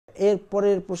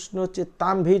এরপরের প্রশ্ন হচ্ছে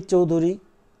তানভীর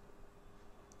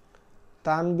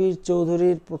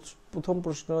চৌধুরীর প্রথম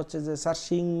প্রশ্ন হচ্ছে যে স্যার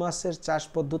শিং মাছের চাষ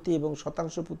পদ্ধতি এবং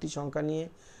শতাংশ প্রতি সংখ্যা নিয়ে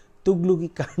তুগলুকি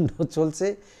কাণ্ড চলছে,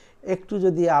 একটু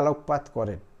যদি আলোকপাত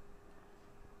করেন।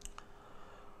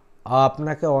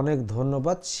 আপনাকে অনেক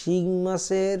ধন্যবাদ। শিং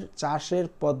মাছের চাষের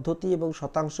পদ্ধতি এবং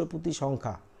শতাংশ প্রতি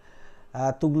সংখ্যা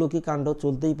তুগলকি কাণ্ড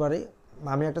চলতেই পারে।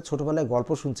 আমি একটা ছোটোবেলায় গল্প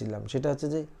শুনছিলাম, সেটা হচ্ছে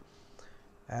যে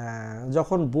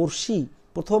যখন বড়শি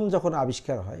যখন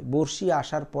আবিষ্কার হয়, বড়শি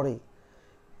আসার পরে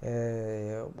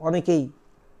অনেকেই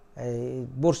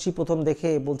বড়শি প্রথম দেখে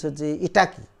বলছে যে এটা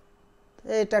কি,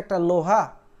 এটা একটা লোহা,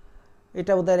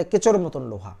 এটা বোধহয় কেঁচোর মতন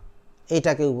লোহা,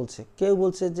 এটা কেউ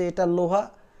বলছে যে এটা লোহা,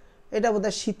 এটা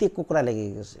বোধহয় শীতে কোকড়া লেগে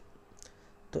গেছে।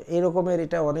 তো এরকমের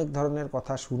এটা অনেক ধরনের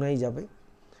কথা শোনাই যাবে।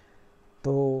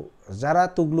 তো যারা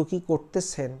তুগলকি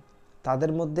করতেছেন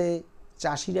তাদের মধ্যে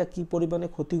চাষিরা কি পরিমাণে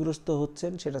ক্ষতিগ্রস্ত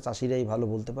হচ্ছেন সেটা চাষিরাই ভালো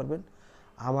বলতে পারবেন,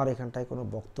 আমার এখানটায় কোনো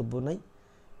বক্তব্য নাই।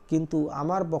 কিন্তু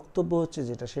আমার বক্তব্য হচ্ছে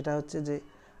সেটা হচ্ছে যে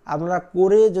আমরা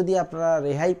করে যদি আপনারা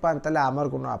রেহাই পান তাহলে আমার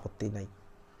কোনো আপত্তি নাই।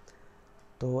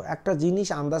 তো একটা জিনিস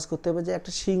আন্দাজ করতে হবে যে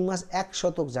একটা শিং মাছ 1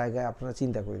 শতক জায়গায়, আপনারা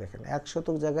চিন্তা করে দেখেন 1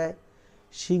 শতক জায়গায়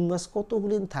শিং মাছ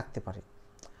কতগুলি থাকতে পারে।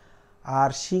 আর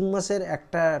শিং মাছের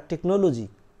একটা টেকনোলজি,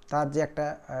 তার যে একটা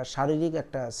শারীরিক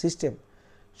একটা সিস্টেম,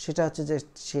 সেটা হচ্ছে যে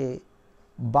সে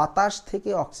বাতাস থেকে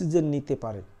অক্সিজেন নিতে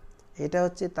পারে। এটা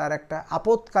হচ্ছে তার একটা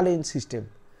আপৎকালীন সিস্টেম।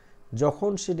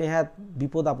 যখন সে নেহাত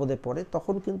বিপদ আপদে পড়ে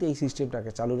তখন কিন্তু এই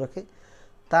সিস্টেমটাকে চালু রাখে,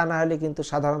 তা না হলে কিন্তু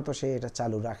সাধারণত সে এটা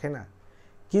চালু রাখে না।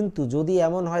 কিন্তু যদি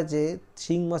এমন হয় যে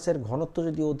শিং মাছের ঘনত্ব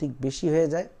যদি অধিক বেশি হয়ে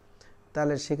যায়,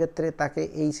 তাহলে সেক্ষেত্রে তাকে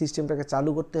এই সিস্টেমটাকে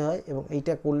চালু করতে হয়, এবং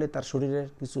এইটা করলে তার শরীরের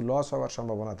কিছু লস হওয়ার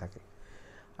সম্ভাবনা থাকে।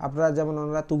 আপনারা যেমন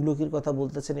ওনারা তুগলকির কথা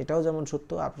বলতেছেন, এটাও যেমন সত্য।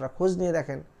 আপনারা খোঁজ নিয়ে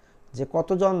দেখেন যে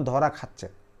কতজন ধরা খাচ্ছে।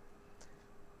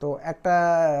 তো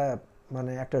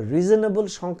একটা রিজনেবল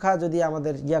সংখ্যা যদি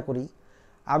আমাদের করি,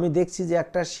 আমি দেখছি যে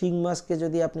একটা শিং মাছকে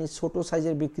যদি আপনি ছোট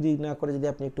সাইজের বিক্রি না করে যদি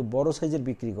আপনি একটু বড় সাইজের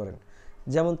বিক্রি করেন,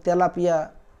 যেমন তেলাপিয়া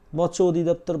মৎস্য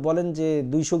অধিদপ্তর বলেন যে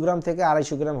 200 গ্রাম থেকে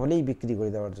 250 গ্রাম হলেই বিক্রি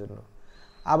করে দেওয়ার জন্য।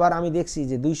 আবার আমি দেখছি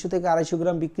যে 200 থেকে 250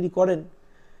 গ্রাম বিক্রি করেন,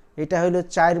 এটা হলো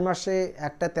 4 মাসে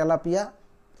একটা তেলাপিয়া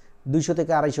 200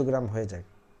 থেকে 250 গ্রাম হয়ে যায়।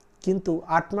 কিন্তু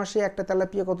 8 মাসে একটা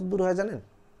তেলাপিয়া কত দূর হয় জানেন?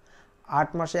 8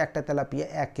 মাসে একটা তেলাপিয়া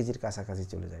 1 কেজির কাছাকাছি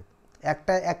চলে যায়।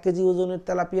 একটা 1 কেজি ওজনের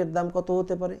তেলাপিয়ার দাম কত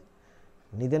হতে পারে?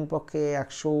 নিদেন পক্ষে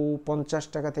 150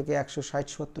 টাকা থেকে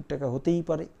 160-170 টাকা হতেই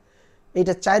পারে।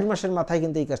 এইটা 4 মাসের মাথায়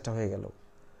কিন্তু এই কাজটা হয়ে গেল।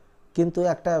 কিন্তু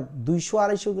একটা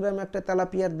 200-250 গ্রাম একটা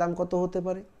তেলাপিয়ার দাম কত হতে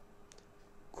পারে?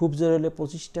 খুব জোর হলে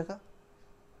 25 টাকা,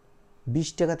 20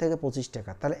 টাকা থেকে 25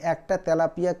 টাকা। তাহলে একটা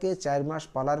তেলাপিয়াকে 4 মাস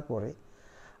পালার পরে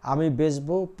আমি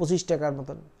বেচবো 25 টাকার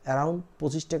মতন, অ্যারাউন্ড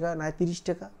 25 টাকা, না 30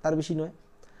 টাকা, তার বেশি নয়।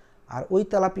 আর ওই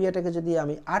তেলাপিয়াটাকে যদি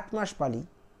আমি 8 মাস পালি,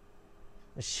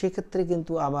 সেক্ষেত্রে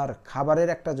কিন্তু আমার খাবারের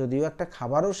একটা, যদিও একটা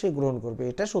খাবারও সে গ্রহণ করবে,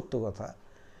 এটা সত্য কথা,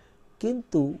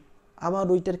 কিন্তু আমার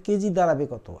ওইটার কেজি দাঁড়াবে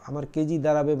কত? আমার কেজি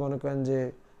দাঁড়াবে মনে করেন যে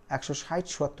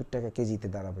 160-170 টাকা কেজিতে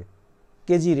দাঁড়াবে,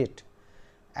 কেজি রেট।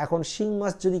 এখন শিং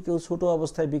মাছ যদি কেউ ছোট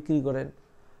অবস্থায় বিক্রি করেন,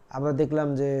 আমরা দেখলাম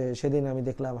যে সেদিন আমি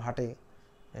দেখলাম হাটে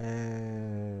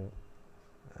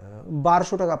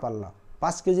 1200 টাকা পাল্লা,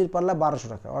 5 কেজির পাল্লা 1200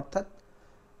 টাকা, অর্থাৎ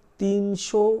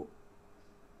 300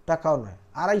 টাকাও নয়,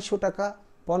 250 টাকা,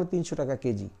 350 টাকা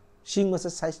কেজি। শিং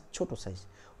মাছের সাইজ ছোট সাইজ,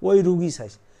 ওই রুগী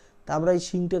সাইজ। তা আমরা এই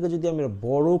শিংটাকে যদি আমরা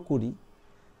বড় করি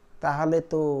তাহলে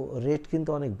তো রেট কিন্তু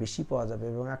অনেক বেশি পাওয়া যাবে।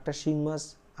 এবং একটা শিং মাছ,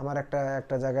 আমার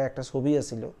একটা জায়গায় একটা ছবি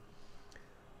আছিল,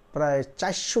 প্রায়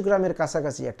 400 গ্রামের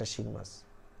কাছাকাছি একটা শিং মাছ।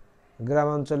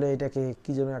 গ্রামাঞ্চলে এটাকে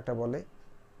কি যেন একটা বলে,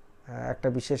 একটা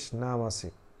বিশেষ নাম আছে,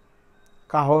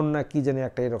 কাহন না কি জানি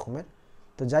একটা এরকমের।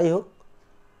 তো যাই হোক,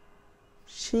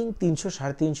 শিং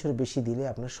 300-350 বেশি দিলে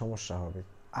আপনার সমস্যা হবে।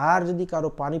 আর যদি কারো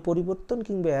পানি পরিবর্তন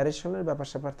কিংবা অ্যারেশনের ব্যাপার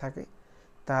স্যাপার থাকে,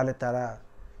 তাহলে তারা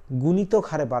গুণিতক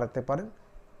হারে বাড়াতে পারেন,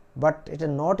 বাট এটা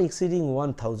নট এক্সিডিং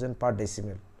 1000 পার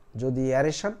ডেসিমেল। যদি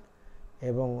অ্যারেশন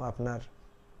এবং আপনার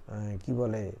কি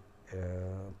বলে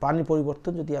পানি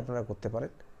পরিবর্তন যদি আপনারা করতে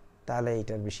পারেন, তাহলে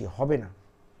এটার বেশি হবে না।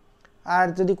 আর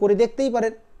যদি করে দেখতেই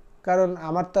পারেন, কারণ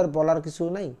আমার তো আর বলার কিছু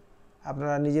নাই,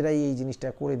 আপনারা নিজেরাই এই জিনিসটা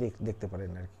করে দেখতে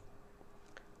পারেন আর কি।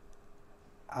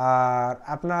 আর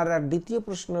আপনার দ্বিতীয়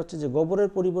প্রশ্ন হচ্ছে যে গোবরের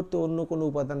পরিবর্তে অন্য কোনো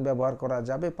উপাদান ব্যবহার করা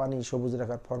যাবে পানি সবুজ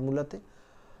রাখার ফর্মুলাতে?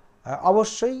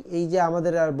 অবশ্যই। এই যে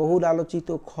আমাদের আর বহুল আলোচিত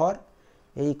খড়,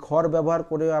 এই খড় ব্যবহার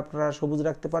করেও আপনারা সবুজ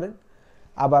রাখতে পারেন,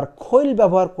 আবার খৈল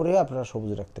ব্যবহার করেও আপনারা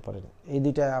সবুজ রাখতে পারেন। এই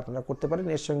দুইটা আপনারা করতে পারেন।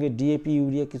 এর সঙ্গে ডিএপি,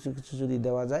 ইউরিয়া কিছু কিছু যদি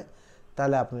দেওয়া যায়,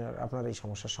 তাহলে আপনার এই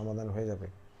সমস্যার সমাধান হয়ে যাবে।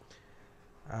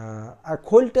 আর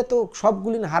খৈলটা তো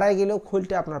সবগুলি হারায় গেলেও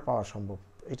খৈলটা আপনার পাওয়া সম্ভব,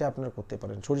 এটা আপনারা করতে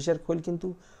পারেন। সরিষার খৈল কিন্তু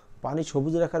পানি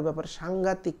সবুজ রাখার ব্যাপারে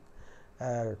সাংঘাতিক।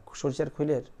 সরিষার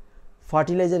খৈলের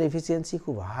ফার্টিলাইজার এফিসিয়েন্সি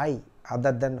খুব হাই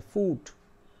আদার দ্যান ফুড।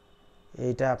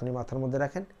 এইটা আপনি মাথার মধ্যে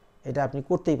রাখেন, এটা আপনি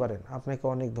করতেই পারেন। আপনাকে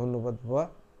অনেক ধন্যবাদ বাবা।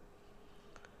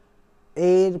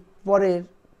 এর পরের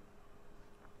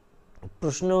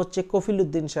প্রশ্ন হচ্ছে কফিল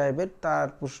উদ্দিন সাহেবের। তার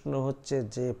প্রশ্ন হচ্ছে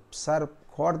যে স্যার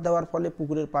খড় দেওয়ার ফলে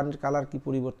পুকুরের পানির কালার কি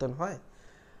পরিবর্তন হয়?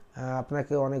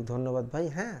 আপনাকে অনেক ধন্যবাদ ভাই।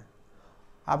 হ্যাঁ,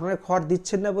 আপনারা খড়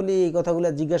দিচ্ছেন না বলে এই কথাগুলো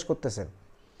জিজ্ঞাসা করতেছেন।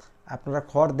 আপনারা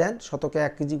খড় দেন, শতকে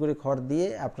 1 কেজি করে খড় দিয়ে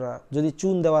আপনারা যদি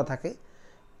চুন দেওয়া থাকে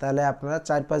তাহলে আপনারা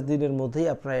 4-5 দিনের মধ্যেই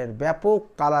আপনারা এর ব্যাপক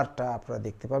কালারটা আপনারা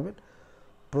দেখতে পাবেন।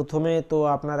 প্রথমে তো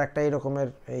আপনার একটা এরকমের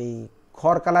এই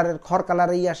খড়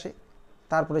কালারেই আসে,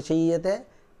 তারপরে সেই ইয়েতে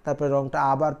তারপরে রঙটা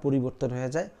আবার পরিবর্তন হয়ে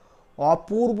যায়,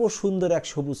 অপূর্ব সুন্দর এক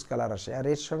সবুজ কালার আসে। আর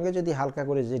এর সঙ্গে যদি হালকা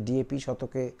করে যে ডিএপি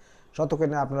শতকে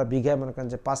না আপনারা বিঘায় মনে করেন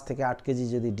যে 5 থেকে 8 কেজি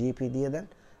যদি ডিএপি দিয়ে দেন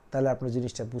তাহলে আপনি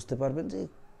জিনিসটা বুঝতে পারবেন যে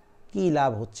কি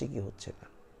লাভ হচ্ছে কি হচ্ছে না।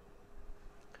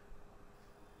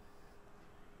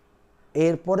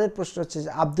 এরপরের প্রশ্ন হচ্ছে যে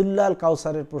আব্দুল্লাহ আল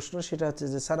কাউসারের প্রশ্ন, সেটা হচ্ছে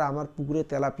যে স্যার আমার পুকুরে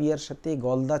তেলাপিয়ার সাথে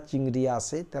গলদা চিংড়ি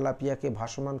আছে, তেলাপিয়াকে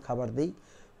ভাসমান খাবার দেই,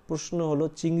 প্রশ্ন হলো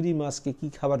চিংড়ি মাছকে কি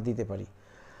খাবার দিতে পারি?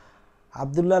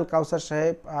 আব্দুল্লাহ আল কাউসার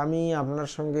সাহেব, আমি আপনার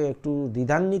সঙ্গে একটু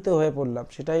দ্বিধান্বিত হয়ে পড়লাম।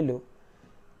 সেটা হলো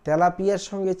তেলাপিয়ার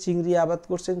সঙ্গে চিংড়ি আবাদ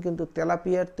করছেন, কিন্তু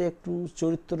তেলাপিয়ার তো একটু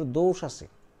চরিত্র দোষ আছে।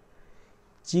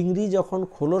 চিংড়ি যখন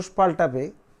খোলস পাল্টাবে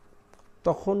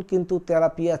তখন কিন্তু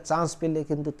তেলাপিয়া চান্স পেলে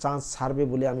কিন্তু চান্স ছাড়বে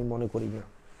বলে আমি মনে করি না।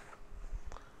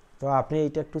 তো আপনি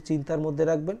এইটা একটু চিন্তার মধ্যে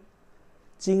রাখবেন।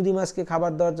 চিংড়ি মাছকে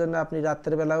খাবার দেওয়ার জন্য আপনি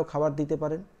রাত্রেবেলাও খাবার দিতে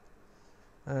পারেন,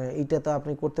 এইটা তো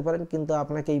আপনি করতে পারেন, কিন্তু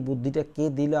আপনাকে এই বুদ্ধিটা কে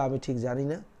দিল আমি ঠিক জানি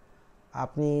না।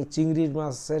 আপনি চিংড়ি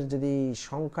মাছের যদি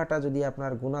সংখ্যাটা যদি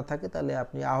আপনার গোনা থাকে তাহলে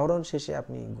আপনি আহরণ শেষে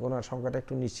আপনি গোনার সংখ্যাটা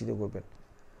একটু নিশ্চিত করবেন।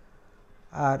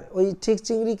 আর ওই ঠিক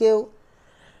চিংড়িকেও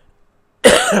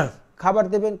খাবার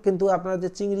দেবেন, কিন্তু আপনারা যে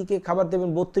চিংড়িকে খাবার দেবেন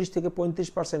 32 থেকে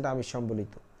 35% আমিষ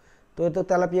সম্বলিত, তো এ তো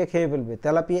তেলাপিয়া খেয়ে ফেলবে।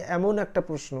 তেলাপিয়া এমন একটা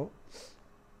প্রশ্ন,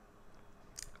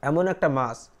 এমন একটা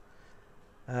মাছ,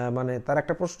 মানে তার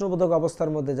একটা প্রশ্নবোধক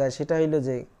অবস্থার মধ্যে যায়। সেটা হইলো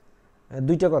যে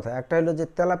দুইটা কথা, একটা হলো যে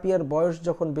তেলাপিয়ার বয়স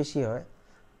যখন বেশি হয়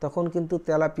তখন কিন্তু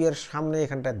তেলাপিয়ার সামনে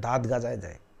এখানটায় দাঁত গাজায়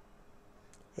যায়,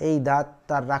 এই দাঁত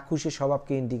তার রাক্ষসী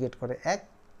স্বভাবকে ইন্ডিকেট করে এক।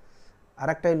 আর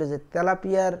একটা হলো যে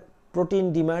তেলাপিয়ার প্রোটিন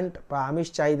ডিমান্ড বা আমিষ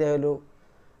চাহিদা হলো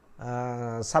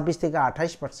 26 থেকে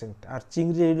 28%, আর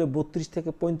চিংড়ি হলো 32 থেকে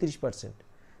 35%।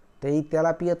 তো এই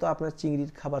তেলাপিয়া তো আপনার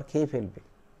চিংড়ির খাবার খেয়ে ফেলবে,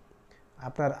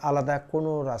 আপনার আলাদা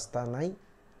কোনো রাস্তা নাই।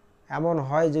 এমন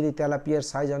হয় যদি তেলাপিয়ার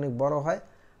সাইজ অনেক বড় হয়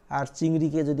আর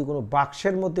চিংড়িকে যদি কোনো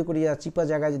বাক্সের মধ্যে করিয়া চিপা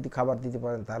জায়গায় যদি খাবার দিতে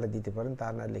পারেন তাহলে দিতে পারেন, তা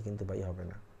নাহলে কিন্তু ভাই হবে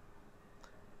না।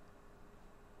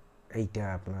 এইটা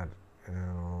আপনার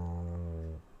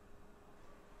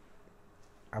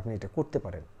আপনি এটা করতে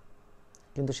পারেন,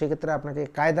 কিন্তু সেক্ষেত্রে আপনাকে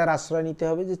কায়দার আশ্রয় নিতে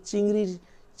হবে যে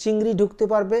চিংড়ি ঢুকতে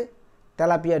পারবে,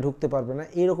 তেলাপিয়া ঢুকতে পারবে না,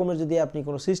 এরকমের যদি আপনি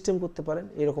কোনো সিস্টেম করতে পারেন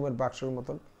এরকমের বাক্সের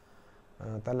মতন,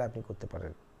 তাহলে আপনি করতে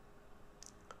পারেন।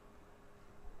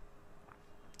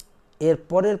 এর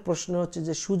পরের প্রশ্ন হচ্ছে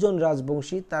যে সুজন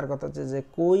রাজবংশী, তার কথা হচ্ছে যে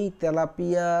কই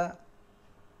তেলাপিয়া,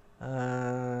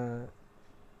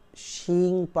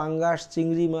 শিং, পাঙ্গাস,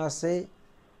 চিংড়ি মাছে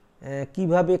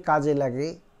কিভাবে কাজে লাগে?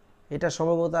 এটা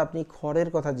সম্ভবত আপনি খড়ের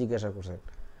কথা জিজ্ঞাসা করছেন।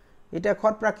 এটা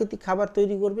খড় প্রাকৃতিক খাবার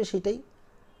তৈরি করবে সেটাই।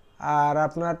 আর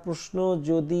আপনার প্রশ্ন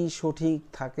যদি সঠিক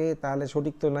থাকে তাহলে,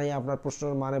 সঠিক তো নাই, আপনার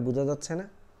প্রশ্নের মানে বোঝা যাচ্ছে না।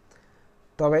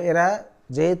 তবে এরা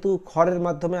যেহেতু খড়ের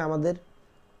মাধ্যমে আমাদের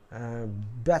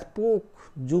ব্যাপক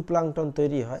জুপ্লাঙ্কটন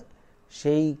তৈরি হয়,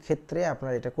 সেই ক্ষেত্রে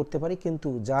আপনারা এটা করতে পারি। কিন্তু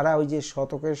যারা ওই যে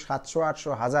শতকের 700, 800,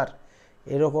 1000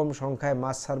 এরকম সংখ্যায়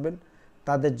মাছ ছাড়বেন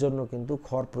তাদের জন্য কিন্তু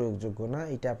খড় প্রয়োগযোগ্য না,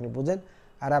 এটা আপনি বোঝেন।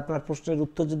 আর আপনার প্রশ্নের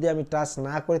উত্তর যদি আমি টাচ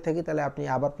না করে থাকি তাহলে আপনি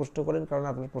আবার প্রশ্ন করেন, কারণ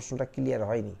আপনার প্রশ্নটা ক্লিয়ার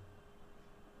হয়নি।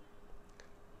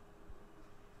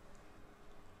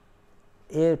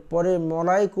 এরপরে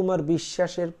মলয় কুমার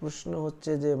বিশ্বাসের প্রশ্ন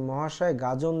হচ্ছে যে মহাশয়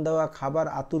গাজন দেওয়া খাবার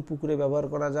আতুর পুকুরে ব্যবহার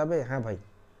করা যাবে? হ্যাঁ ভাই,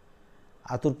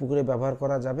 আতুর পুকুরে ব্যবহার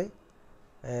করা যাবে।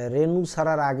 রেণু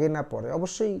ছাড়ার আগে না পরে?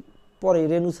 অবশ্যই পরে।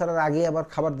 রেণু ছাড়ার আগে আবার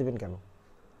খাবার দেবেন কেন?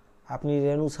 আপনি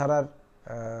রেণু ছাড়ার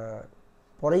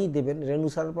পরেই দেবেন। রেণু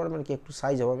ছাড়ার পরে মানে কি একটু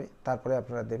সাইজ হবে তারপরে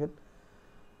আপনারা দেবেন।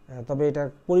 তবে এটার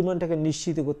পরিমাণটাকে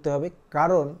নিশ্চিত করতে হবে,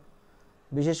 কারণ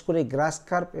বিশেষ করে গ্রাস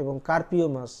কার্প এবং কার্পিও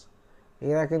মাছ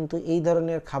এরা কিন্তু এই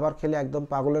ধরনের খাবার খেলে একদম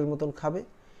পাগলের মতন খাবে,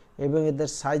 এবং এদের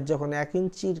সাইজ যখন 1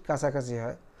 ইঞ্চির কাছাকাছি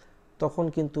হয় তখন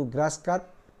কিন্তু গ্রাস কার্প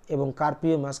এবং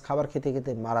কার্পিও মাছ খাবার খেতে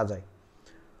খেতে মারা যায়।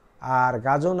 আর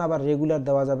গাজন আবার রেগুলার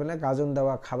দেওয়া যাবে না। গাজন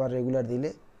দেওয়া খাবার রেগুলার দিলে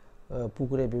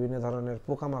পুকুরে বিভিন্ন ধরনের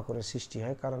পোকামাকড়ের সৃষ্টি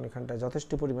হয়, কারণ এখানটায়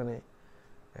যথেষ্ট পরিমাণে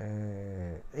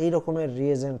এই রকমের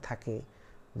রিয়েজেন্ট থাকে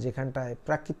যেখানটায়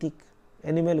প্রাকৃতিক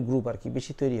অ্যানিম্যাল গ্রুপ আর কি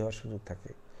বেশি তৈরি হওয়ার সুযোগ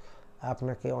থাকে।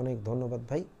 আপনাকে অনেক ধন্যবাদ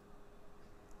ভাই।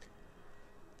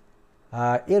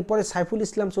 এরপরে সাইফুল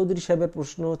ইসলাম চৌধুরী সাহেবের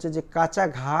প্রশ্ন হচ্ছে যে কাঁচা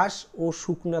ঘাস ও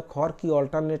শুকনা খড় কি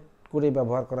অল্টারনেট করে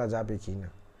ব্যবহার করা যাবে কি না?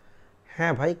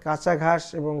 হ্যাঁ ভাই, কাঁচা ঘাস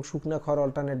এবং শুকনা খড়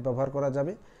অল্টারনেট ব্যবহার করা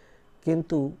যাবে,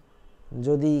 কিন্তু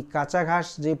যদি কাঁচা ঘাস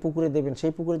যে পুকুরে দেবেন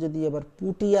সেই পুকুরে যদি আবার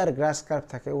পুঁটি আর গ্রাস কার্প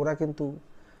থাকে, ওরা কিন্তু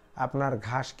আপনার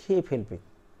ঘাস খেয়ে ফেলবে।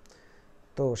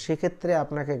 তো সেক্ষেত্রে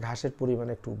আপনাকে ঘাসের পরিমাণ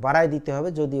একটু বাড়ায় দিতে হবে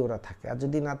যদি ওরা থাকে, আর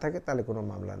যদি না থাকে তাহলে কোনো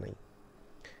মামলা নেই।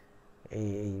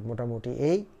 এই মোটামুটি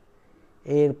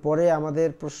এরপরে আমাদের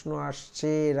প্রশ্ন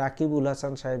আসছে রাকিবুল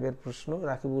হাসান সাহেবের প্রশ্ন।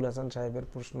 রাকিবুল হাসান সাহেবের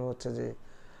প্রশ্ন হচ্ছে যে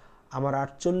আমার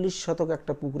 48 শতক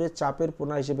একটা পুকুরে চাপের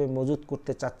পোনা হিসেবে মজুত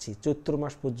করতে চাচ্ছি, চৈত্র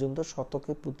মাস পর্যন্ত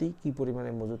শতকে প্রতি কি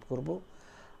পরিমাণে মজুত করব,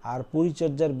 আর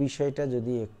পরিচর্যার বিষয়টা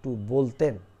যদি একটু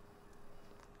বলতেন।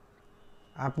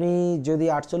 আপনি যদি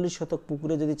 48 শতক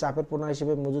পুকুরে যদি চাপের পোনা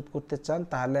হিসেবে মজুত করতে চান,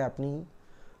 তাহলে আপনি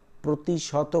প্রতি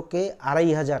শতকে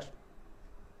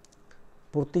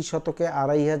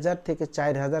 2500 থেকে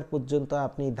 4000 পর্যন্ত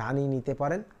আপনি ধানই নিতে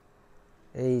পারেন।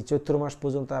 এই চৈত্র মাস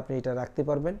পর্যন্ত আপনি এটা রাখতে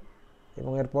পারবেন,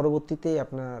 এবং এর পরবর্তীতেই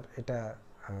আপনার এটা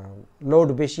লোড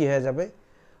বেশি হয়ে যাবে।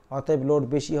 অতএব লোড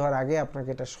বেশি হওয়ার আগে আপনাকে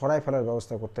এটা সরাই ফেলার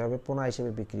ব্যবস্থা করতে হবে, পোনা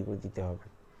হিসেবে বিক্রি করে দিতে হবে।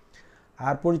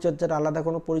 আর পরিচর্যার আলাদা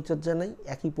কোনো পরিচর্যা নেই,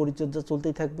 একই পরিচর্যা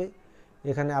চলতেই থাকবে,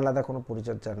 এখানে আলাদা কোনো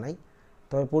পরিচর্যা নাই।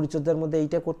 তবে পরিচর্যার মধ্যে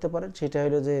এইটা করতে পারেন, সেটা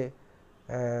হলো যে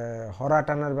হরা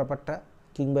টানার ব্যাপারটা,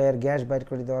 কিংবা এর গ্যাস বাইর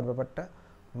করে দেওয়ার ব্যাপারটা,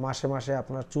 মাসে মাসে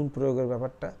আপনার চুন প্রয়োগের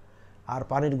ব্যাপারটা, আর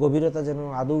পানির গভীরতা যেন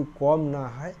আদৌ কম না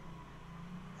হয়,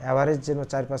 অ্যাভারেজ যেন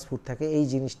 4-5 ফুট থাকে, এই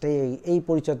জিনিসটাই এই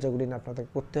পরিচর্যাগুলি আপনাদের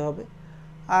করতে হবে।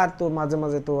 আর তো মাঝে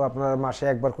মাঝে তো আপনার মাসে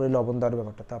একবার করে লবণ দেওয়ার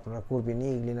ব্যাপারটা তো আপনারা করবেনই,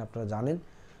 এইগুলি আপনারা জানেন।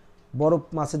 বড়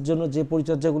মাছের জন্য যে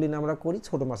পরিচর্যাগুলি আমরা করি,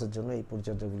 ছোট মাছের জন্য এই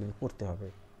পরিচর্যাগুলি করতে হবে।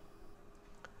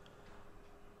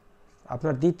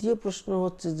 আপনার দ্বিতীয় প্রশ্ন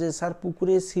হচ্ছে যে স্যার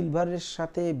পুকুরে সিলভারের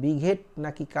সাথে বিঘেট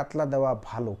নাকি কাতলা দেওয়া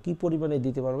ভালো, কি পরিমাণে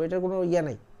দিতে পারবো? এটার কোনো ইয়া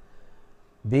নাই,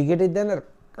 বিঘেটে দেন আর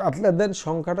কাতলা দেন,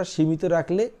 সংখ্যাটা সীমিত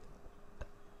রাখলে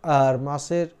আর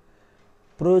মাছের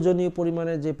প্রয়োজনীয়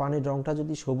পরিমাণে যে পানির রঙটা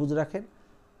যদি সবুজ রাখেন।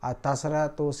 আর তাছাড়া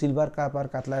তো সিলভার কাপ আর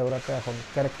কাতলায় ওরা তো এখন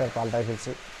ক্যারেক্টার পাল্টায়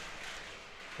ফেলছে,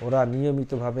 ওরা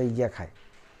নিয়মিতভাবে ইয়া খায়,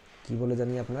 কি বলে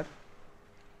জানি আপনার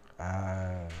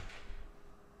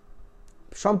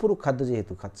সম্পূরক খাদ্য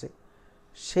যেহেতু খাচ্ছে,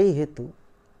 সেই হেতু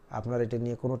আপনার এটা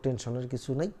নিয়ে কোনো টেনশনের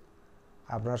কিছু নেই।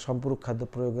 আপনার সম্পূরক খাদ্য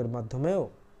প্রয়োগের মাধ্যমেও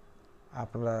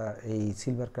আপনারা এই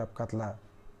সিলভার ক্রাব কাতলা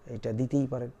এটা দিতেই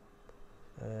পারেন।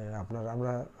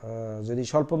 আমরা যদি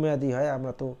স্বল্প মেয়াদি হয়,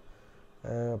 আমরা তো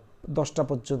 10টা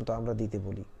পর্যন্ত আমরা দিতে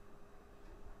বলি,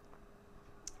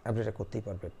 আপনি এটা করতেই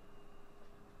পারবেন।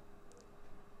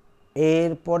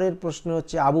 এর পরের প্রশ্ন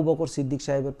হচ্ছে আবু বকর সিদ্দিক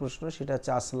সাহেবের প্রশ্ন, সেটা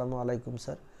হচ্ছে আসসালামু আলাইকুম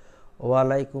স্যার।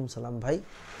 ওয়ালাইকুম সালাম ভাই।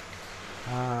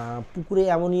 পুকুরে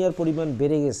অ্যামোনিয়ার পরিমাণ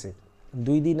বেড়ে গেছে,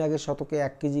 2 দিন আগে শতকে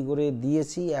 1 কেজি করে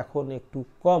দিয়েছি, এখন একটু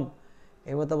কম।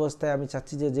 এমত অবস্থায় আমি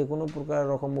চাচ্ছি যে কোনো প্রকার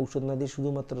রকম ঔষধ না দিয়ে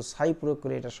শুধুমাত্র ছাই প্রয়োগ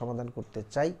করে এটা সমাধান করতে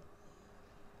চাই।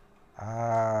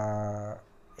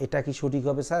 এটা কি সঠিক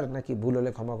হবে স্যার, নাকি ভুল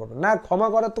হলে ক্ষমা করবেন? না, ক্ষমা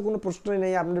করার তো কোনো প্রশ্নই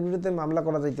নেই, আপনার বিরুদ্ধে মামলা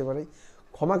করা যাইতে পারে।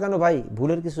 ক্ষমা কেন ভাই,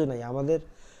 ভুলের কিছু নাই। আমাদের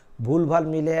ভুল ভাল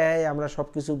মিলে আমরা সব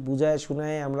কিছু বুঝায়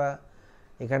শুনায় আমরা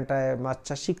এখানটায় মাছ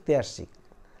চাষ শিখতে আসছি।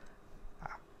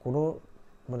 কোনো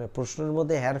মানে প্রশ্নের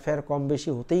মধ্যে হেরফের কম বেশি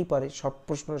হতেই পারে, সব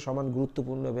প্রশ্ন সমান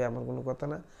গুরুত্বপূর্ণ হবে এমন কোনো কথা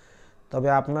না। তবে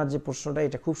আপনার যে প্রশ্নটা,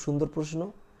 এটা খুব সুন্দর প্রশ্ন।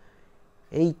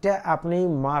 এইটা আপনি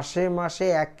মাসে মাসে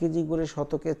 1 কেজি করে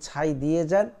শতকে ছাই দিয়ে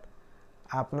যান,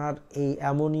 আপনার এই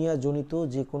অ্যামোনিয়া জনিত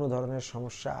যে কোনো ধরনের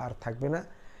সমস্যা আর থাকবে না।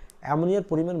 অ্যামোনিয়ার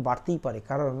পরিমাণ বাড়তেই পারে,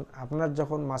 কারণ আপনার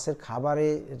যখন মাছের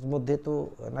খাবারের মধ্যে তো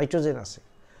নাইট্রোজেন আছে,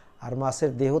 আর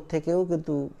মাছের দেহ থেকেও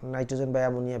কিন্তু নাইট্রোজেন বা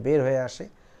অ্যামোনিয়া বের হয়ে আসে।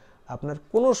 আপনার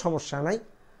কোনো সমস্যা নাই,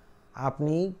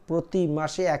 আপনি প্রতি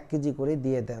মাসে 1 কেজি করে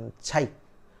দিয়ে দেন ছাই।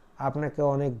 আপনাকে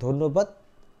অনেক ধন্যবাদ।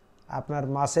 আপনার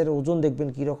মাছের ওজন দেখবেন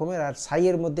কী রকমের, আর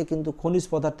ছাইয়ের মধ্যে কিন্তু খনিজ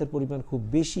পদার্থের পরিমাণ খুব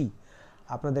বেশি।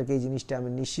 আপনাদেরকে এই জিনিসটা আমি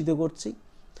নিশ্চিত করছি,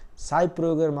 ছাই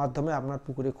প্রয়োগের মাধ্যমে আপনার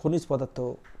পুকুরে খনিজ পদার্থ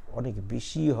অনেক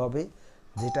বেশি হবে,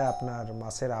 যেটা আপনার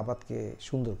মাছের আবাদকে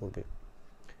সুন্দর করবে।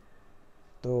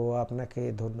 তো আপনাকে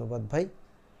ধন্যবাদ ভাই।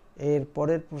 এর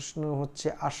পরের প্রশ্ন হচ্ছে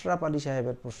আশরাফ আলী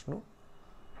সাহেবের প্রশ্ন।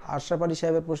 আশরাফ আলী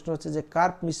সাহেবের প্রশ্ন হচ্ছে যে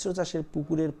কার্প মিশ্র চাষের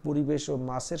পুকুরের পরিবেশ ও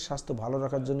মাছের স্বাস্থ্য ভালো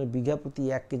রাখার জন্য বিঘা প্রতি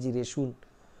 1 কেজি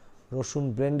রসুন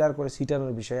ব্লেন্ডার করে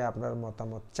ছিটানোর বিষয়ে আপনার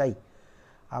মতামত চাই।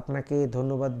 আপনাকে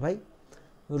ধন্যবাদ ভাই।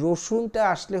 রসুনটা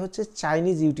আসলে হচ্ছে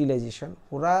চাইনিজ ইউটিলাইজেশন,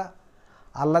 ওরা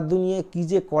আল্লাহ দুনিয়ায় কী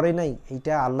যে করে নাই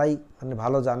এইটা আল্লাহ মানে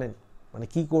ভালো জানেন, মানে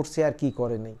কি করছে আর কি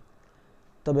করে নাই।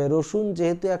 তবে রসুন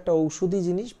যেহেতু একটা ঔষধি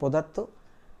জিনিস পদার্থ,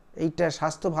 এইটা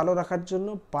স্বাস্থ্য ভালো রাখার জন্য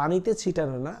পানিতে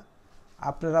ছিটানো না,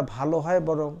 আপনারা ভালো হয়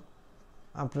বরং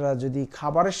আপনারা যদি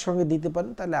খাবারের সঙ্গে দিতে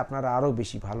পারেন তাহলে আপনারা আরও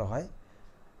বেশি ভালো হয়।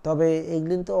 তবে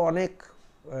এগুলি তো অনেক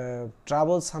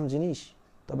ট্রাবলসাম জিনিস,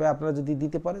 তবে আপনারা যদি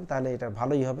দিতে পারেন তাহলে এটা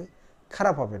ভালোই হবে,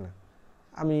 খারাপ হবে না।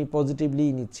 আমি পজিটিভলি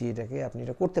নিচ্ছি এটাকে, আপনি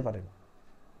এটা করতে পারেন।